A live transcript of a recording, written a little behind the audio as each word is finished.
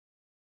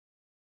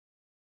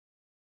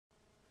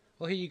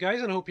Well, hey you guys,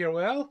 and I hope you're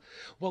well.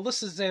 Well,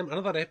 this is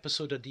another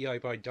episode of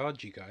DIY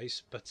Dad, you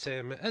guys, but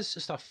it is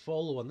just a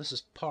follow-on. This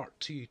is part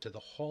 2 to the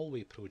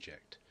hallway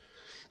project.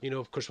 You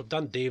know, of course, we've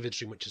done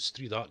David's room, which is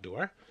through that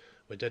door.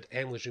 We did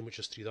Emily's room, which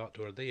is through that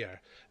door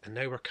there. And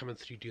now we're coming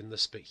through doing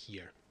this bit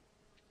here.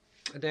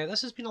 And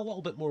this has been a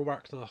little bit more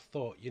work than I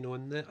thought, you know,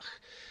 and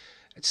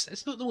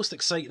it's not the most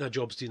exciting of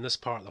jobs doing this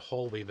part of the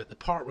hallway, but the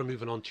part we're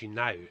moving on to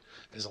now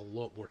is a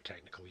lot more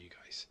technical, you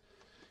guys.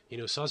 You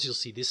know, so as you'll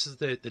see, this is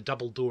the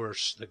double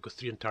doors that go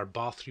through into our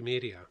bathroom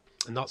area.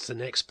 And that's the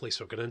next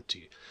place we're going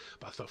into.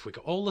 But I thought if we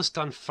got all this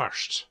done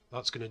first,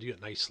 that's going to do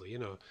it nicely, you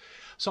know.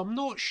 So I'm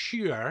not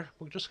sure.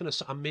 We're just going to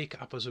sort of make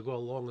it up as we go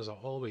along, as I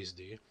always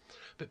do.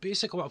 But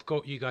basically what I've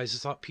got, you guys,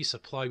 is that piece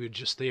of plywood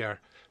just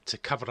there to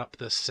cover up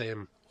this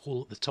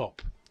hole at the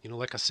top. You know,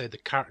 like I said, the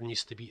curtain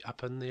used to be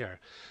up in there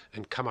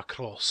and come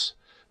across.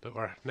 But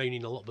we're now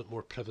needing a little bit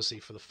more privacy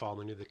for the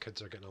family. Now the kids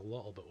are getting a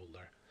little bit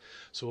older.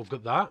 So we've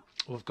got that.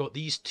 We've got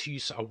these two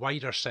sort of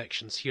wider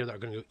sections here that are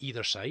going to go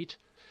either side,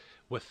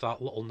 with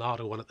that little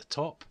narrow one at the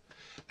top,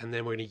 and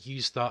then we're going to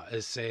use that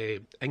as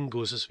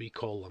ingos, as we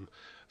call them,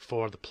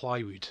 for the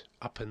plywood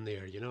up in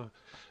there, you know.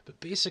 But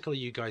basically,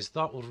 you guys,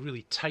 that will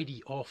really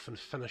tidy off and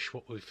finish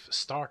what we've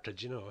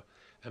started, you know,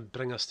 and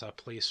bring us to a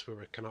place where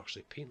we can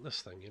actually paint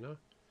this thing, you know.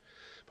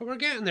 But we're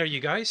getting there,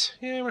 you guys.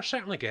 Yeah, we're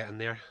certainly getting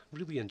there.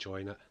 Really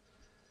enjoying it.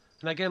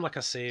 And again, like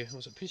I say,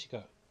 was it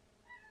Pussycat?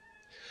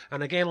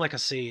 And again, like I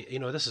say, you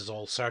know, this is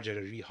all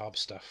surgery rehab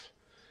stuff.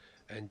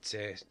 And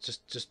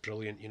just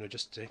brilliant, you know,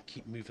 just to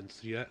keep moving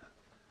through it.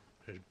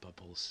 There's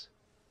Bubbles.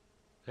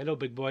 Hello,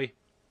 big boy.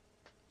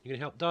 You gonna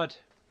help Dad?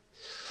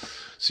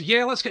 So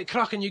yeah, let's get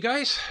cracking, you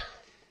guys.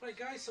 Right,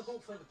 guys, so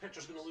hopefully the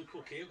picture's gonna look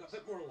okay. We've got a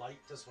bit more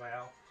light as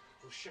well.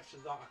 We've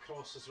shifted that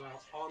across as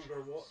well. And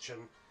we're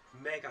watching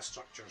mega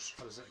structures.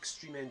 What is it?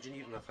 Extreme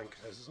engineering, I think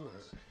it is, isn't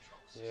it?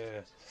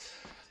 Yeah.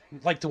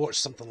 I'd like to watch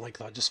something like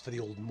that just for the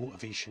old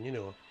motivation, you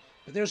know.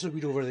 But there's the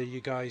wood over there, you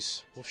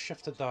guys. We've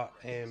shifted that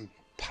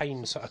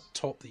pine sort of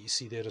top that you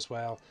see there as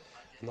well,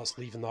 and that's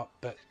leaving that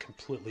bit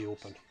completely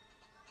open.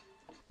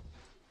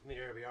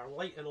 There we are.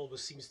 Lighting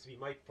always seems to be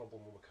my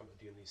problem when we come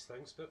to doing these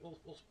things, but we'll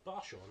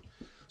bash on.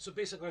 So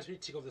basically, as we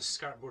take off this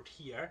skirtboard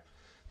here,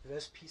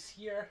 this piece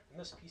here, and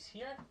this piece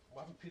here, we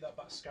haven't put that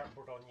bit of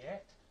skirtboard on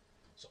yet,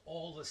 so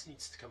all this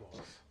needs to come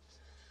off.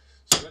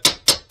 So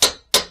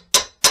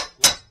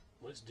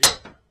let's do it.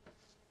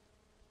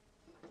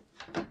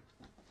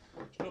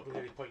 There's not really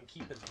any point in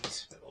keeping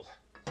these, but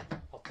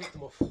I'll take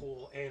them off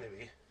whole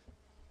anyway.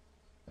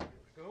 There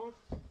we go.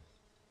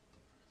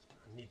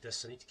 I need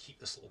this, I need to keep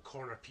this little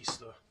corner piece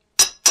though,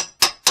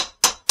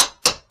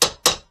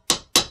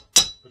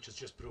 which is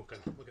just broken.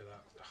 Look at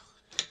that. Ugh.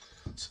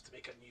 Just have to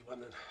make a new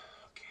one then.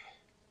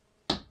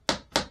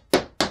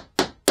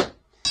 Okay.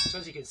 So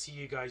as you can see,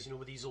 you guys, you know,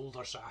 with these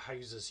older sort of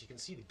houses, you can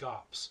see the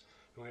gaps.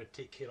 We're going to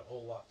take care of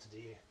all that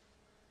today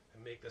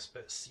and make this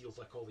bit sealed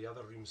like all the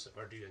other rooms that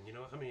we're doing, you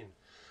know what I mean?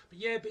 But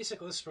yeah,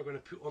 basically this we're going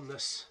to put on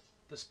this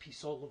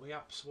piece all the way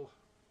up, so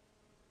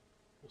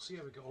we'll see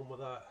how we get on with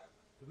that.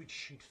 The wood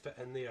should fit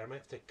in there. I might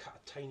have to cut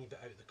a tiny bit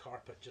out of the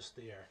carpet just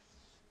there.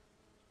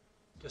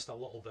 Just a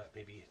little bit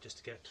maybe, just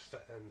to get it to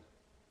fit in.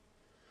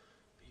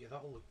 But yeah,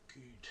 that'll look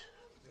good.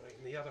 Right,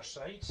 and the other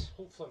side,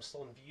 hopefully I'm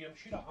still in view. I'm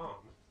sure I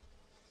am.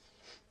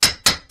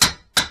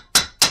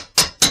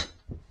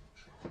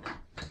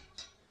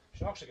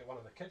 Should actually get one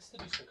of the kids to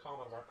do some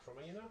camera work for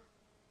me, you know.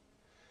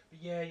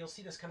 But yeah, you'll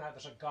see this kind of,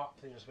 there's a gap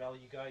there as well,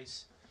 you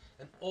guys.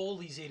 And all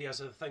these areas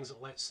are the things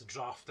that lets the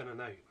draft in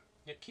and out.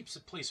 It keeps the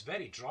place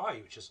very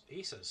dry, which is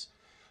aces.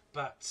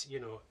 But, you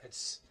know,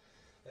 it's,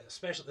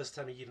 especially this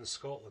time of year in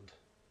Scotland,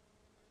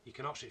 you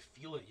can actually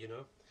feel it, you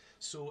know.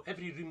 So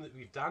every room that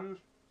we've done,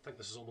 I think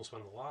this is almost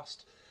one of the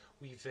last,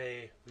 we've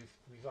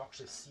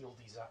actually sealed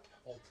these up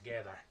all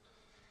together.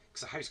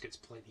 Because the house gets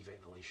plenty of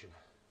ventilation.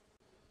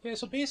 Yeah,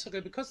 so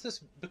basically, because this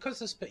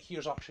bit here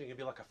is actually going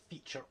to be like a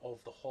feature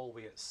of the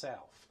hallway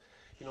itself,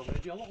 you know, I'm going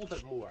to do a little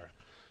bit more.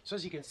 So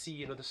as you can see,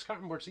 you know, the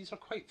skirting boards, these are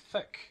quite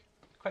thick,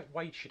 quite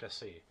wide should I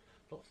say,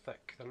 not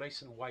thick, they're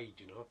nice and wide,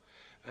 you know,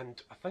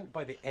 and I think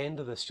by the end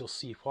of this you'll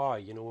see why,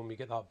 you know, when we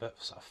get that bit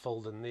sort of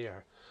filled in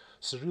there.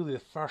 So really the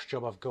first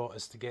job I've got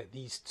is to get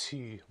these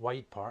two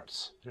wide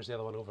parts, there's the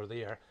other one over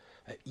there,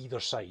 at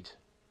either side,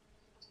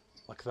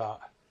 like that,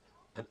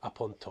 and up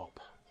on top.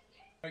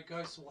 Right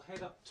guys, so we'll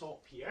head up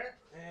top here.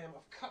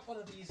 I've cut one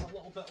of these a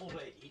little bit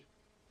already.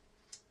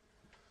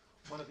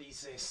 One of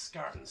these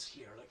skirtings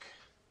here, look.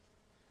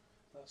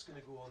 That's going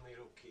to go on there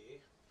okay.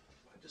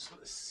 I just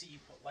want to see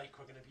what like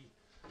we're going to be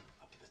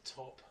up at the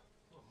top.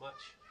 Not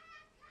much.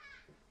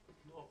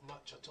 Not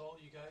much at all,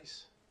 you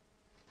guys.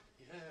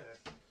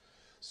 Yeah.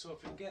 So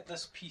if we can get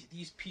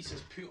these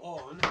pieces put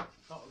on,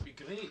 that would be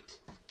great.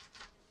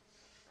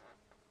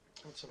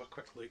 Let's have a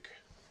quick look.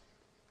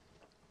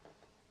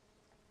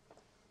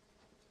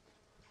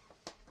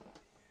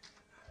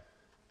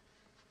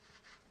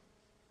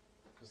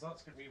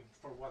 That's going to be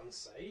for one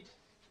side,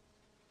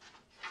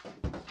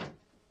 and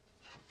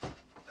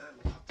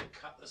we'll have to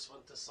cut this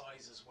one to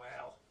size as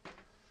well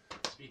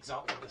to be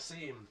exactly the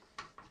same.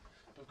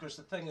 Of course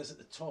the thing is at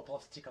the top I'll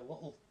have to take a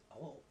little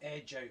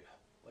edge out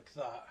like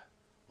that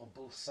on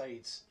both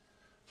sides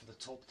for the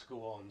top to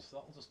go on, so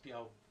that'll just be a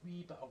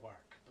wee bit of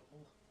work, but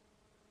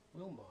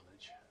we'll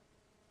manage.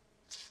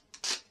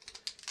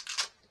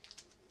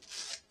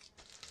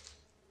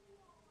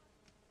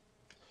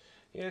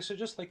 Yeah, so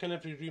just like in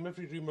every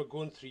room we're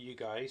going through, you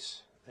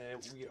guys,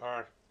 we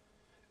are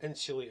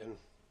insulating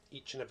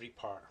each and every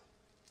part.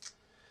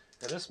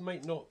 Now this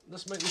might look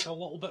a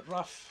little bit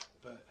rough,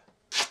 but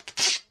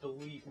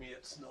believe me,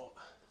 it's not.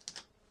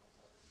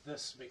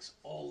 This makes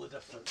all the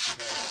difference, you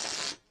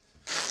guys.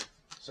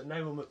 So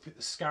now when we put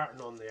the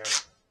skirting on there,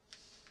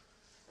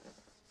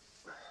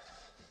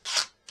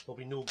 there'll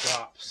be no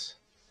gaps.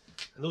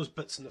 And those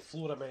bits in the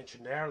floor I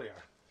mentioned earlier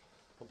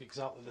will be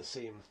exactly the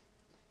same,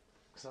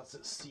 because that's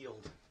it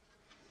sealed.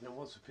 And then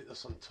once we put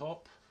this on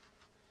top,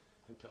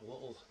 and put a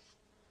little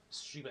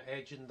stream of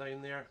edging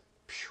down there,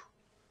 phew,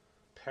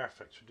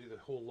 perfect. We'll do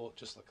the whole lot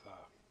just like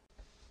that.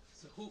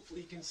 So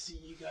hopefully you can see,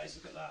 you guys,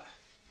 look at that.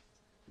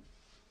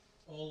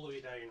 All the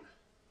way down.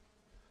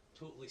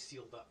 Totally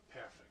sealed up,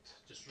 perfect.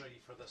 Just ready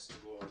for this to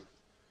go on.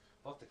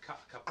 I'll have to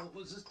cut a couple.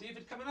 Was this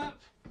David coming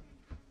up?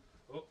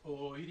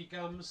 Oh, here he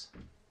comes.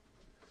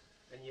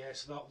 And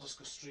yes, that'll just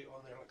go straight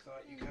on there like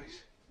that, you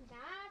guys. That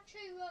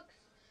actually looks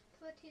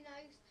pretty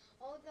nice,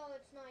 although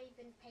it's not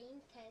even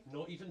painted.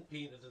 Not even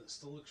painted, and it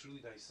still looks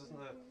really nice,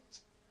 doesn't it?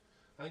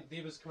 I think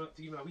David's come up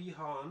to give me a wee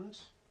hand.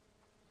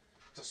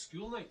 It's a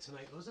school night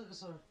tonight, was it?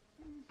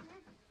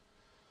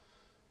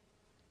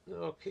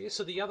 Okay,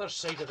 so the other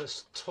side of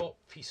this top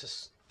piece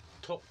is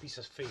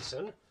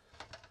facing. It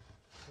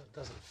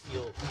doesn't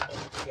feel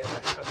all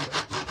together, does it?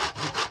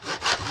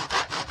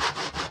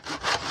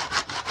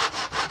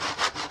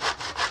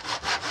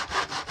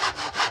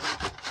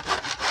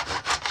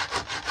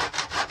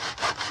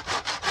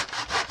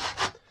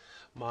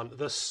 Man,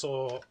 this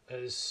saw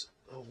is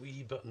a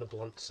wee bit on the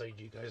blunt side,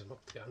 you guys. I'm going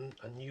to get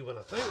a new one,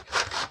 I think.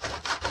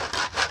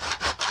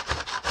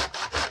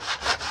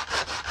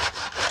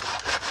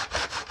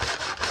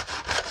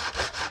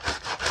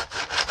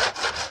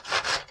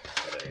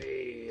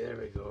 There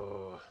we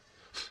go.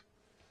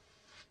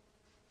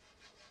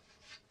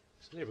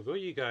 So there we go,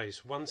 you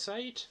guys. One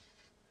side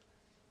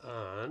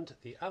and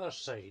the other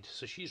side.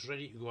 So she's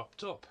ready to go up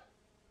top.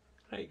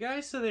 Right,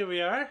 guys. So there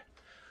we are.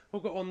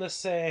 We've got on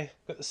this.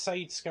 Got the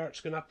side skirts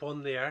going up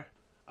on there,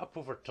 up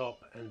over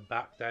top, and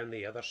back down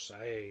the other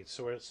side.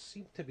 So it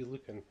seems to be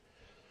looking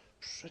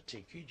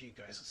pretty good, you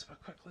guys. Let's have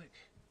a quick look.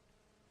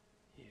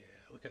 Yeah,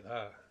 look at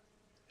that.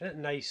 Isn't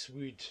it nice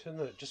wood, isn't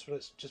it? Just when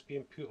it's just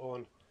being put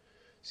on.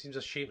 Seems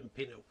a shame to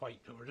paint it white,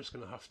 but we're just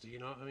going to have to, you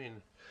know what I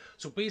mean?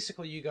 So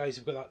basically, you guys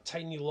have got that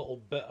tiny little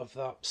bit of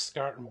that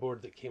skirting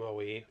board that came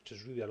away, which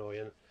is really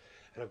annoying.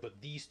 And I've got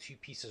these two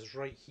pieces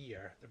right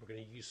here that we're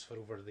going to use for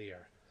over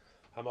there.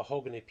 A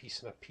mahogany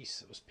piece and a piece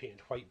that was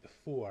painted white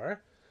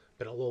before,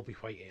 but it'll all be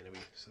white anyway.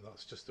 So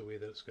that's just the way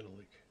that it's going to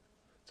look.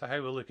 So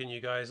how we're looking,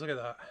 you guys, look at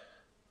that.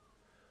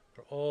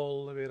 We're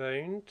all the way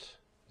around,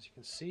 as you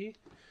can see.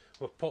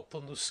 We've popped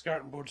on those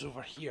skirting boards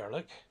over here,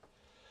 look.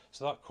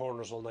 So that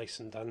corner's all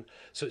nice and done.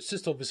 So it's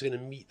just obviously going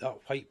to meet that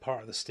white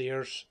part of the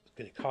stairs. It's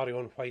going to carry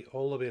on white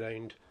all the way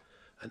around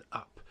and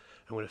up.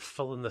 I'm going to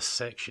fill in this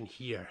section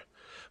here.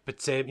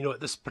 But you know, at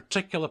this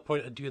particular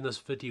point of doing this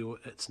video,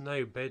 it's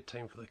now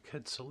bedtime for the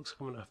kids. So it looks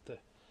like I'm going to have to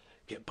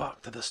get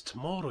back to this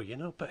tomorrow, you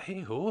know. But hey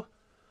ho,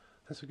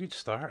 that's a good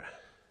start.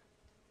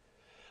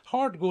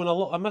 Hard going a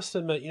lot, I must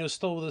admit, you know,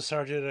 still with the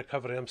surgery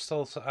recovery, I'm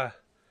still sort of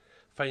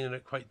finding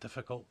it quite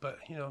difficult. But,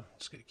 you know,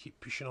 just got to keep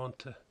pushing on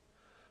to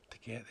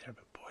get there.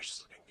 But boy,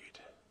 she's looking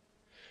good.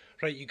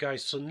 Right, you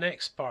guys, so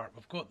next part,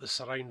 we've got the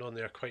surround on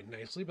there quite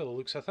nicely by the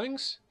looks of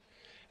things.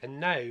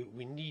 And now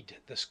we need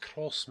this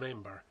cross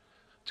member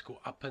to go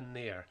up in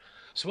there.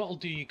 So what I'll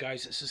do, you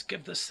guys, is just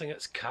give this thing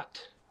its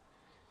cut.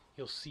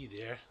 You'll see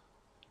there.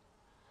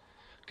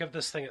 Give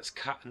this thing its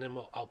cut, and then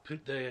I'll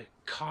put the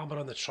camera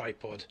on the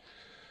tripod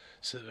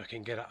so that we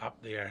can get it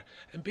up there.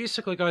 And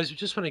basically, guys, we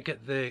just want to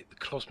get the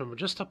cross member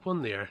just up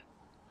on there,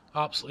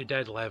 absolutely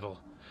dead level.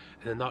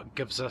 And then that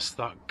gives us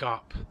that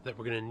gap that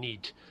we're going to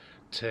need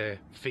to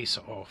face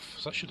it off.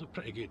 So that should look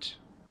pretty good.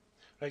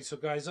 Right, so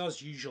guys,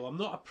 as usual, I'm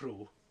not a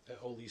pro at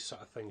all these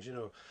sort of things, you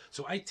know.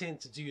 So what I tend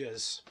to do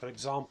is, for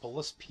example,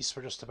 this piece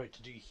we're just about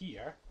to do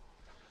here,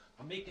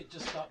 I'll make it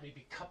just that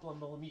maybe a couple of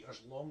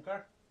millimetres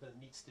longer than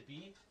it needs to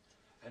be,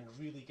 and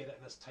really get it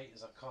in as tight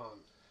as I can.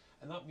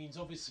 And that means,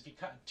 obviously, if you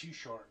cut it too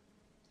short,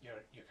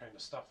 you're kind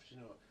of stuffed, you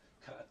know.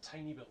 Cut it a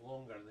tiny bit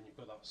longer, then you've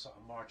got that sort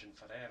of margin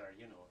for error,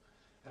 you know.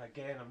 And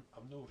again,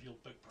 I'm no real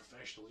big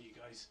professional, you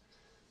guys,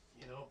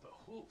 you know, but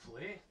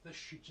hopefully this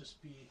should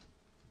just be,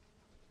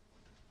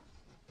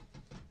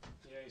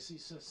 yeah, you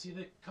see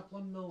the couple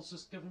of mils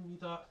just giving me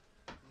that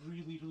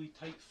really, really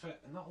tight fit,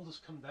 and that'll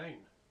just come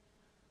down,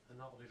 and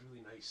that'll be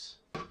really nice.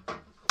 Now,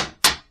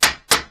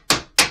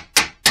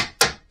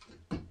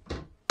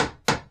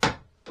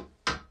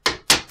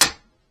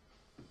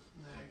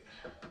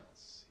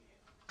 let's see.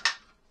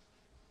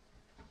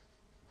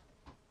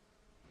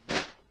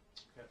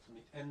 Get it from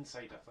the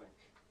inside, I think.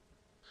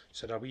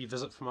 Said a wee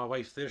visit from my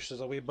wife there. She's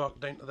away back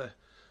down to the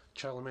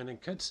Charlemagne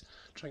and kids.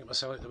 Trying to get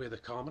myself out the way of the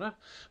camera.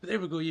 But there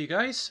we go, you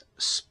guys.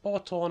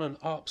 Spot on and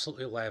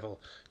absolutely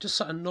level. Just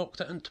sort of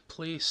knocked it into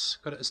place.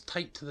 Got it as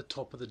tight to the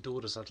top of the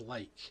door as I'd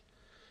like.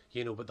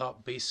 You know, but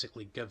that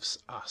basically gives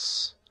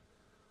us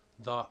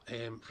that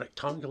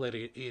rectangular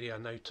area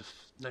now to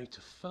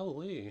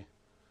fill, eh?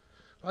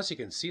 As you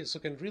can see, it's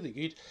looking really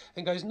good.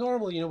 And guys,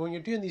 normally, you know, when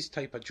you're doing these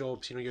type of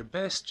jobs, you know, you're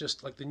best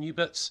just, like the new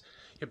bits,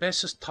 you're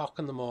best just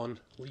tacking them on,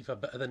 leave a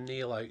bit of the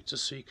nail out,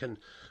 just so you can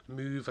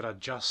move or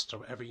adjust or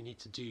whatever you need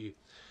to do.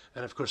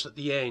 And of course, at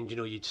the end, you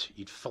know, you'd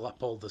fill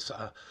up all the sort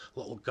of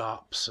little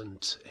gaps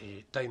and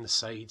down the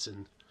sides,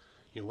 and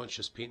you know, once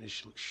it's painted, it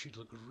should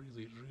look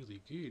really,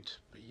 really good.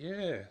 But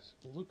yeah,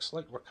 looks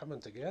like we're coming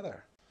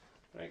together.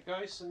 Right,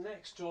 guys, so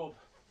next job,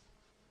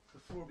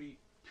 before we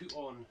put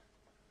on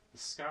the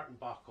skirting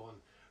back on,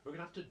 we're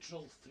going to have to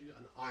drill through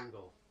an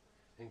angle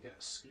and get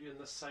a screw on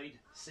this side,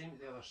 same at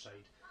the other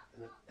side,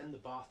 and then in the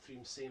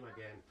bathroom, same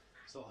again.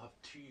 So I'll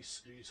have two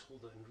screws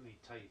holding it in really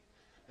tight.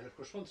 And of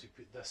course, once we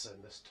put this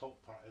in, this top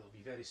part, it'll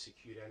be very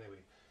secure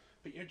anyway.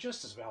 But you're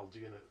just as well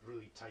doing it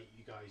really tight,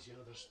 you guys. You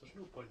know, there's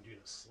no point doing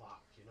it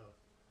slack, you know.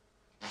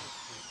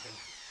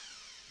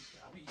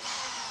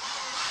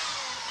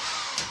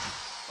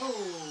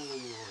 Oh,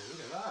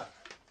 look at that.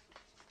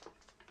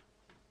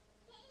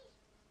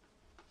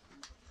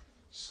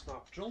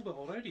 Snap drill bit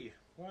already.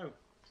 Wow.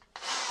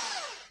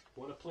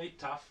 Want to play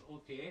tough?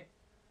 Okay.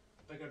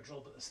 A bigger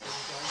drill bit this time,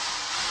 guys.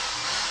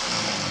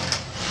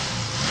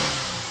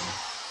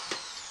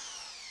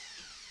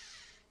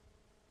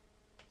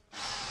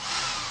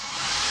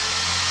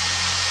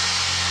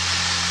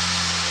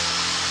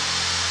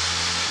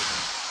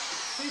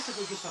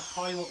 Basically just a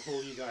pilot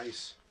hole, you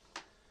guys.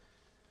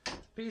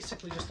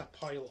 Basically just a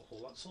pilot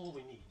hole, that's all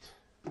we need.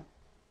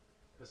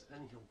 Because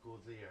in he'll go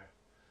there.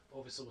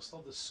 Obviously we'll still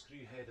have the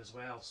screw head as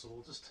well, so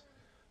we'll just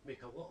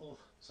make a little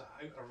sort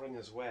of outer ring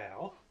as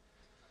well.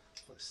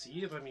 Let's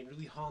see if I'm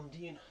really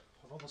handy and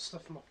have all the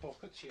stuff in my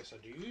pockets. Yes, I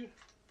do.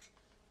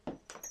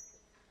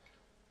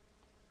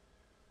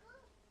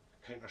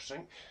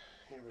 Countersink,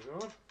 here we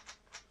go.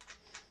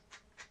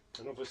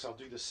 And obviously I'll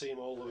do the same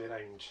all the way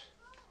around.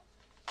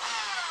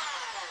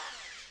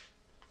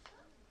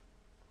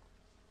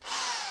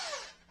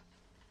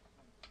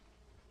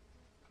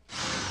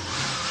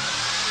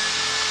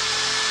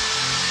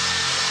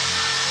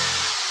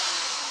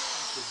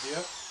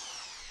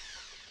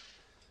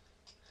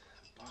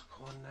 Back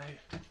on now.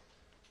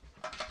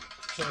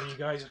 Sorry you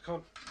guys, I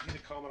can't do the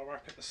camera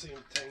work at the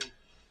same time.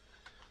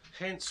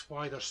 Hence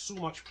why there's so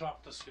much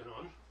practice going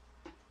on.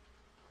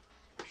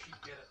 I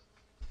should get it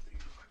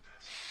through like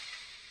this.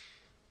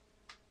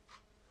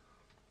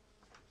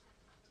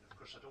 And of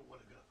course I don't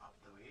want to go up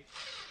the way.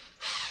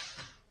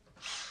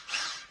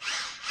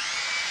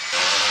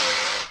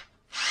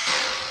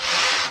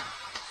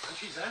 And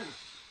she's in.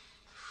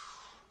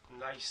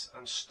 Nice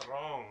and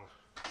strong.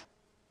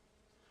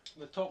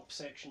 The top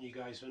section, you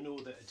guys, we know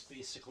that it's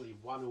basically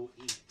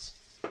 108.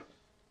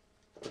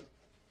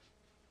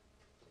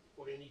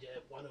 We're going to need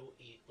a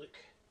 108 look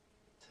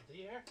to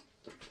there.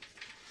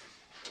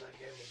 And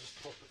again, we'll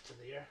just pop it to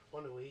there,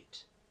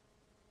 108.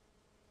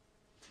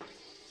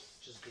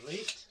 Which is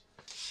great.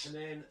 And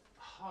then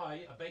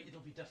high, I bet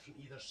it'll be different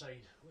either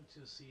side. Let's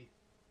just see.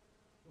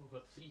 We've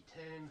got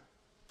 310,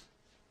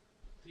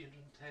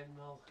 310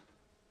 mil,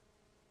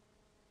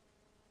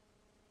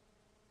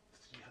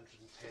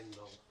 310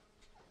 mil.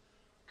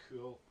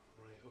 Cool,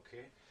 right,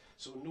 okay.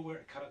 So we know where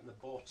to cut it in the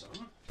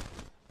bottom.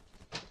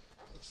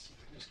 Let's see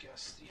if we can just get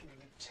us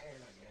 310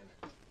 again.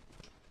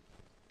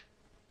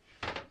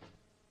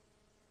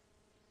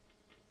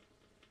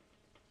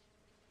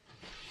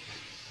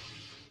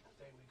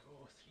 There we go,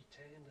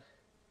 310.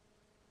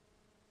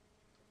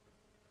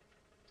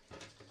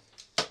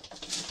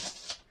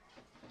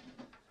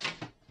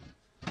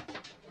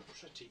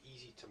 Pretty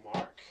easy to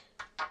mark.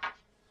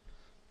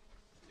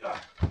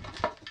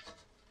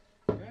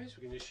 Guys,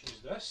 we can just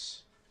use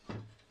this,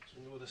 so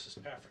we know this is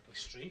perfectly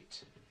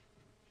straight.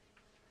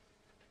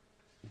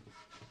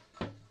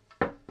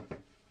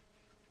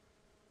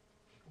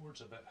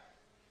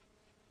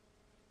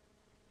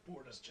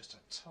 Board is just a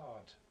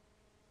tad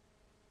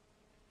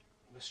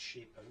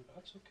misshapen, but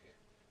that's okay.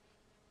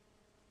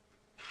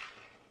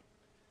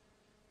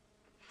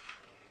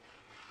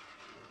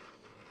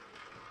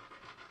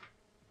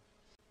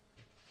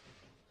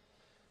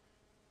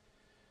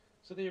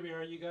 So there we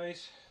are, you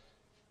guys.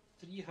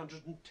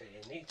 310,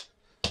 eh?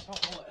 That's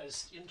all it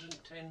is,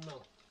 310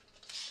 mil.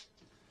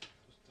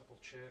 Just double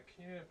check,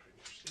 yeah, pretty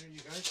much there,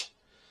 you guys.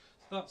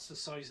 That's the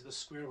size of the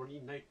square we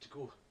need now to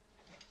go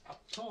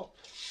up top.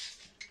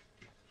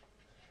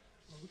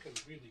 Looking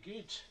really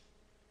good.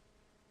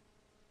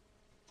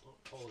 Oh,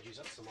 apologies,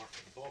 that's the mark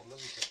at the bottom,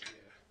 isn't it?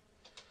 Yeah.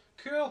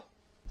 Cool.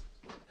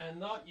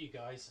 And that, you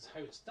guys, is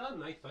how it's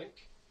done, I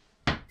think.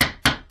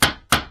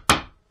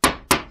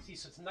 See,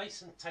 so it's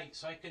nice and tight,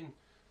 so I can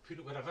put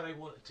it wherever I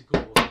want it to go.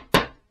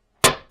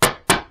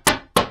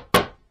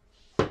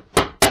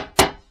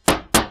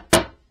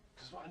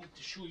 Because what I need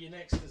to show you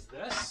next is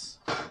this.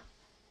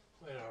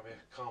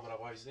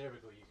 wise. There we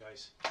go, you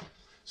guys.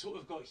 So what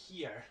we've got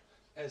here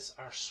is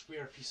our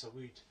square piece of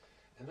wood,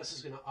 and this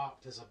is going to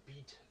act as a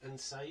bead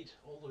inside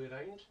all the way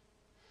around.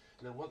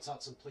 And then once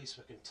that's in place,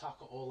 we can tack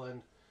it all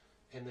in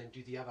and then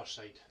do the other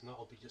side, and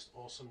that'll be just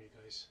awesome, you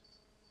guys.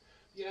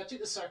 Yeah, I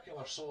took the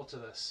circular saw to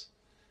this,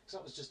 because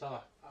that was just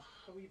a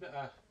wee bit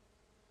of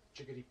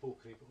jiggery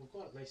pokery, but we've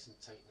got it nice and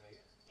tight now.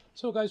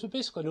 So guys, we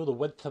basically know the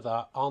width of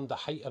that and the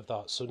height of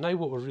that, so now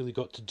what we've really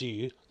got to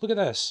do, look at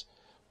this.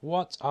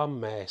 What a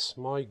mess,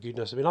 my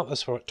goodness. I've been at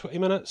this for 20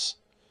 minutes.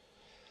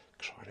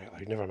 Crying out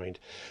loud, never mind.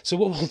 So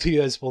what we'll do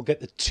is we'll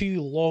get the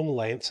two long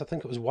lengths, I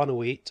think it was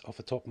 108 off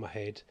the top of my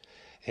head,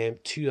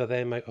 two of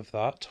them out of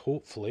that,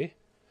 hopefully.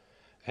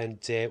 And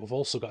we've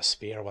also got a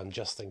spare one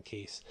just in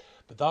case.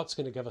 But that's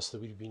going to give us the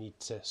wood we need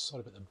to,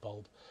 sorry about the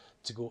bulb,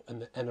 to go in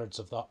the innards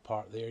of that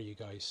part there, you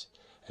guys.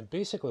 And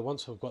basically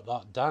once we've got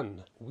that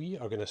done, we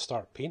are going to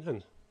start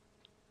painting.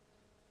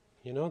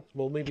 You know,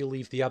 we'll maybe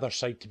leave the other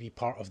side to be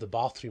part of the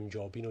bathroom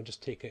job, you know,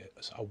 just take it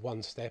a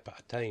one step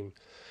at a time.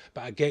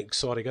 But again,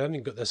 sorry, I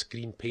haven't got this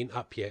green paint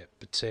up yet,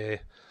 but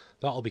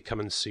that'll be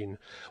coming soon.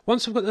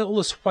 Once we've got all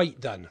this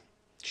white done,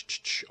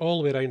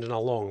 all the way around and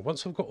along,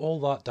 once we've got all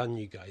that done,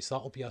 you guys,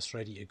 that'll be us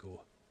ready to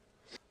go.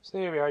 So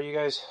there we are, you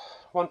guys.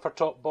 One for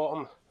top,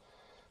 bottom,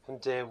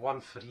 and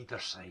one for either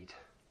side.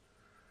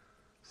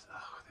 So,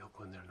 they'll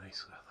go in there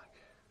nicely, I think.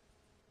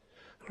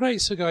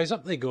 Right, so guys,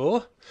 up they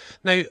go.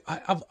 Now,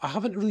 I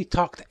haven't really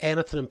tacked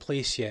anything in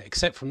place yet,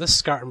 except from this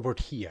skirting board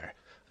here,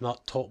 and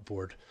that top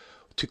board.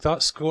 Took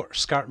that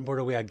skirting board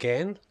away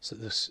again, so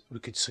that we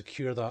could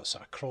secure that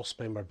sort of cross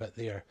member bit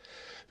there.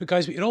 But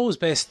guys, what you're always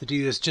best to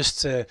do is just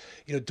to,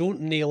 you know,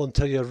 don't nail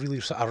until you're really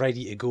sort of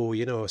ready to go,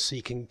 you know, so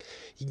you can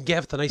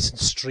get it nice and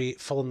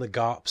straight, fill in the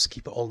gaps,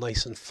 keep it all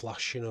nice and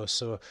flush, you know.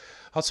 So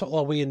that's what I'll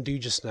away and do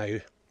just now,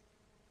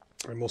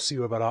 and we'll see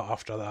where we're at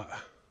after that.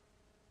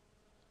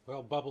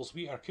 Well, Bubbles,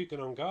 we are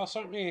cooking on gas,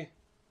 aren't we?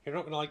 You're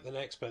not going to like the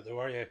next bit though,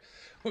 are you?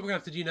 What we're going to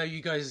have to do now,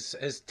 you guys,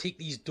 is take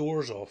these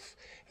doors off.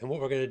 And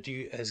what we're going to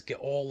do is get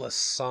all this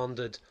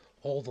sanded,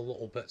 all the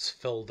little bits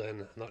filled in.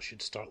 And that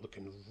should start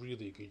looking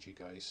really good, you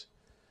guys.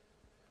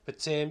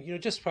 But, you know,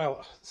 just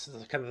while, this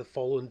is kind of the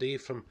following day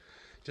from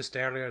just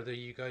earlier there,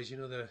 you guys, you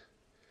know,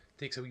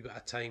 takes a wee bit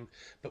of time.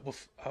 But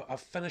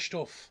I've finished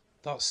off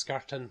that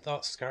skirting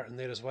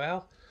there as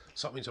well.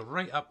 So that means we're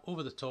right up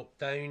over the top,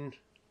 down.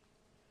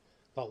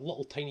 That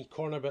little tiny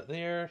corner bit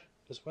there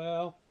as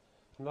well.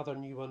 Another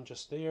new one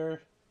just there,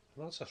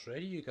 and that's us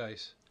ready, you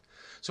guys.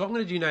 So what I'm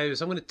going to do now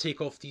is I'm going to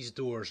take off these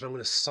doors and I'm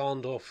going to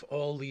sand off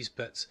all these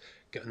bits,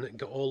 get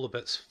all the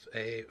bits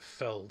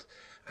filled.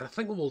 And I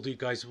think what we'll do,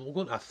 guys, we'll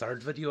go into a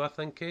third video, I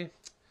think.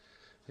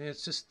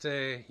 It's just,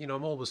 you know,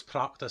 I'm always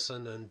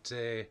practicing, and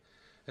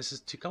this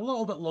took a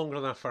little bit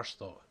longer than I first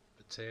thought,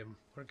 but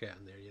we're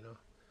getting there, you know.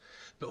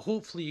 But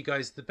hopefully, you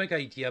guys, the big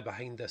idea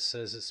behind this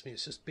is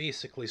it's just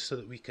basically so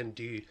that we can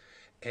do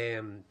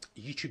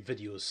YouTube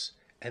videos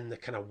in the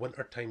kind of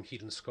winter time here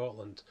in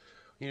Scotland,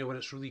 you know, when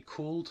it's really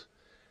cold,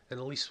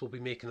 and at least we'll be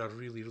making a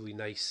really, really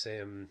nice,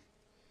 you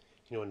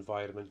know,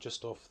 environment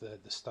just off the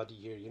study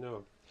here, you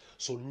know.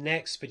 So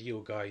next video,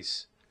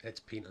 guys,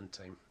 it's painting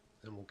time,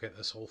 and we'll get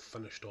this all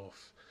finished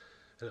off,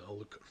 and it'll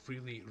look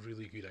really,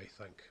 really good, I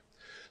think.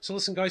 So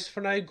listen, guys,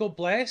 for now, God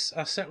bless.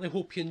 I certainly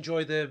hope you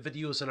enjoy the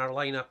videos in our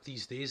lineup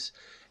these days.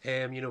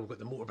 You know, we've got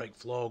the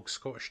motorbike vlogs,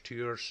 Scottish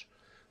tours.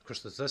 Of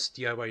course, there's this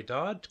DIY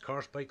Dad,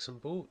 cars, bikes and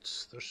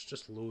boats. There's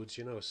just loads,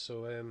 you know.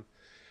 So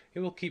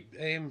we'll keep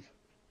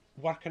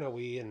working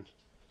away and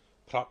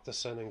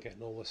practicing and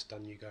getting all this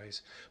done, you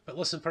guys. But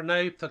listen, for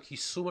now, thank you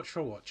so much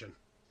for watching.